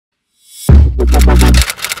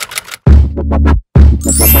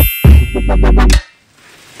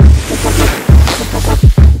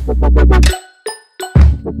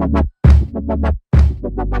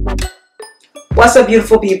What's up,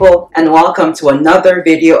 beautiful people, and welcome to another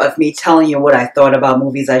video of me telling you what I thought about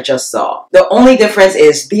movies I just saw. The only difference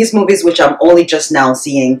is these movies, which I'm only just now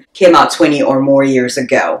seeing, came out 20 or more years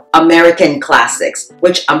ago. American classics,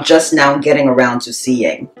 which I'm just now getting around to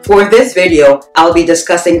seeing. For this video, I'll be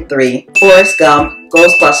discussing 3: Forrest Gump,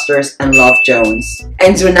 Ghostbusters, and Love Jones.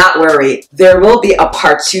 And do not worry, there will be a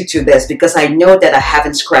part 2 to this because I know that I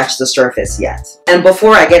haven't scratched the surface yet. And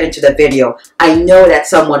before I get into the video, I know that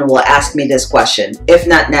someone will ask me this question, if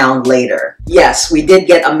not now, later. Yes, we did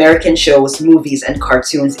get American shows, movies, and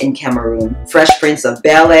cartoons in Cameroon. Fresh Prince of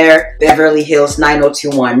Bel-Air, Beverly Hills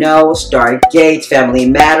 90210, Stargate, Family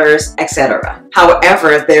Matters, etc.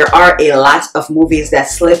 However, there are a lot of movies that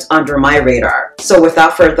slipped under my radar. So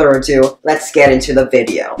without further ado, let's get into the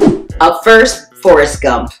video. Up first, Forrest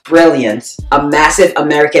Gump. Brilliant. A massive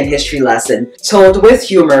American history lesson, told with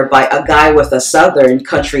humor by a guy with a southern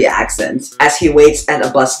country accent as he waits at a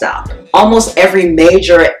bus stop. Almost every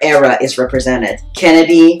major era is represented.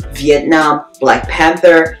 Kennedy, Vietnam, Black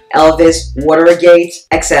Panther, Elvis, Watergate,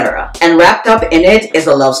 etc. And wrapped up in it is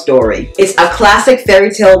a love story. It's a classic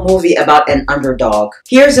fairy tale movie about an underdog.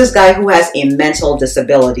 Here's this guy who has a mental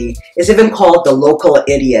disability, is even called the local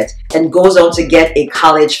idiot, and goes on to get a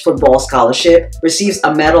college football scholarship, receives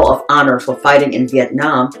a Medal of Honor for fighting in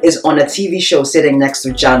Vietnam, is on a TV show sitting next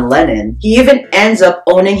to John Lennon. He even ends up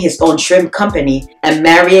owning his own shrimp company and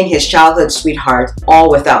marrying his childhood sweetheart,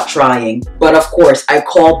 all without trying. But of course, I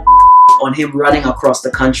call on him running across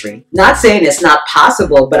the country. Not saying it's not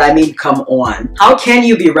possible, but I mean, come on. How can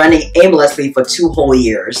you be running aimlessly for 2 whole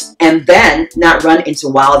years and then not run into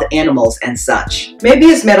wild animals and such? Maybe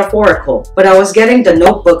it's metaphorical, but I was getting the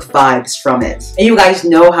Notebook vibes from it. And you guys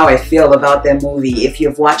know how I feel about that movie if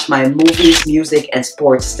you've watched my movies, music, and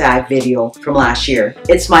sports tag video from last year.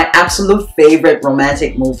 It's my absolute favorite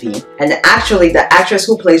romantic movie. And actually, the actress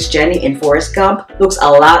who plays Jenny in Forrest Gump looks a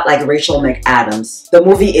lot like Rachel McAdams. The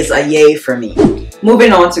movie is a yay for me.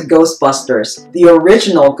 Moving on to Ghostbusters. The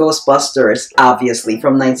original Ghostbusters, obviously,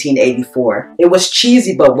 from 1984. It was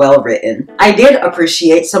cheesy but well written. I did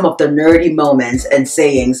appreciate some of the nerdy moments and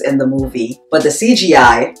sayings in the movie, but the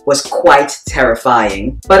CGI was quite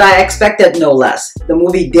terrifying. But I expected no less. The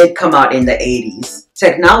movie did come out in the 80s.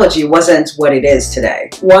 Technology wasn't what it is today.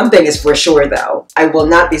 One thing is for sure though, I will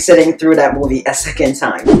not be sitting through that movie a second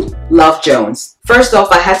time. Love Jones. First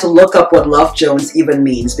off, I had to look up what Love Jones even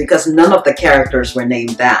means because none of the characters were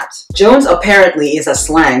named that. Jones apparently is a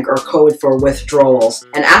slang or code for withdrawals,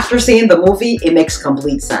 and after seeing the movie, it makes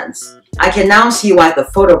complete sense. I can now see why the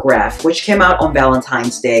photograph, which came out on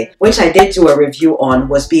Valentine's Day, which I did do a review on,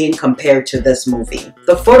 was being compared to this movie.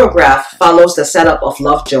 The photograph follows the setup of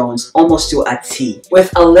Love Jones almost to a T,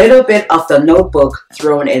 with a little bit of the Notebook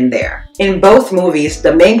thrown in there. In both movies,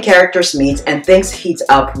 the main characters meet and things heat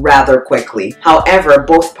up rather quickly. However,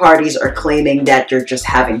 both parties are claiming that they're just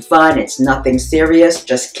having fun, it's nothing serious,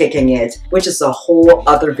 just kicking it, which is a whole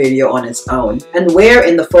other video on its own. And where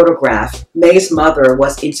in the photograph, May's mother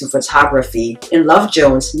was into photography, in Love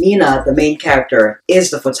Jones, Nina, the main character, is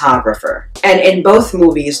the photographer. And in both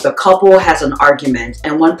movies, the couple has an argument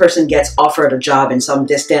and one person gets offered a job in some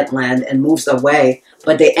distant land and moves away,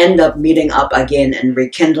 but they end up meeting up again and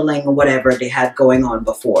rekindling whatever they had going on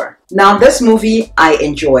before. Now, this movie I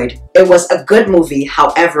enjoyed. It was a good movie,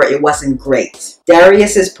 however, it wasn't great.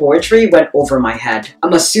 Darius's poetry went over my head.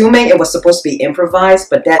 I'm assuming it was supposed to be improvised,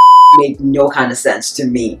 but that made no kind of sense to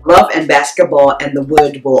me. Love and Basketball and The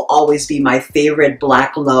Wood will always be my favorite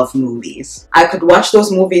black love movies. I could watch those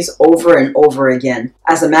movies over and over again.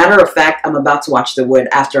 As a matter of fact, I'm about to watch The Wood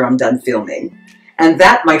after I'm done filming. And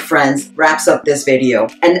that, my friends, wraps up this video.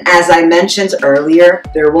 And as I mentioned earlier,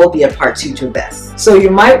 there will be a part 2 to this. So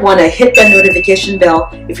you might want to hit that notification bell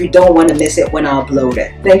if you don't want to miss it when I upload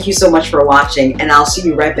it. Thank you so much for watching, and I'll see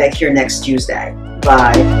you right back here next Tuesday.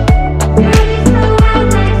 Bye.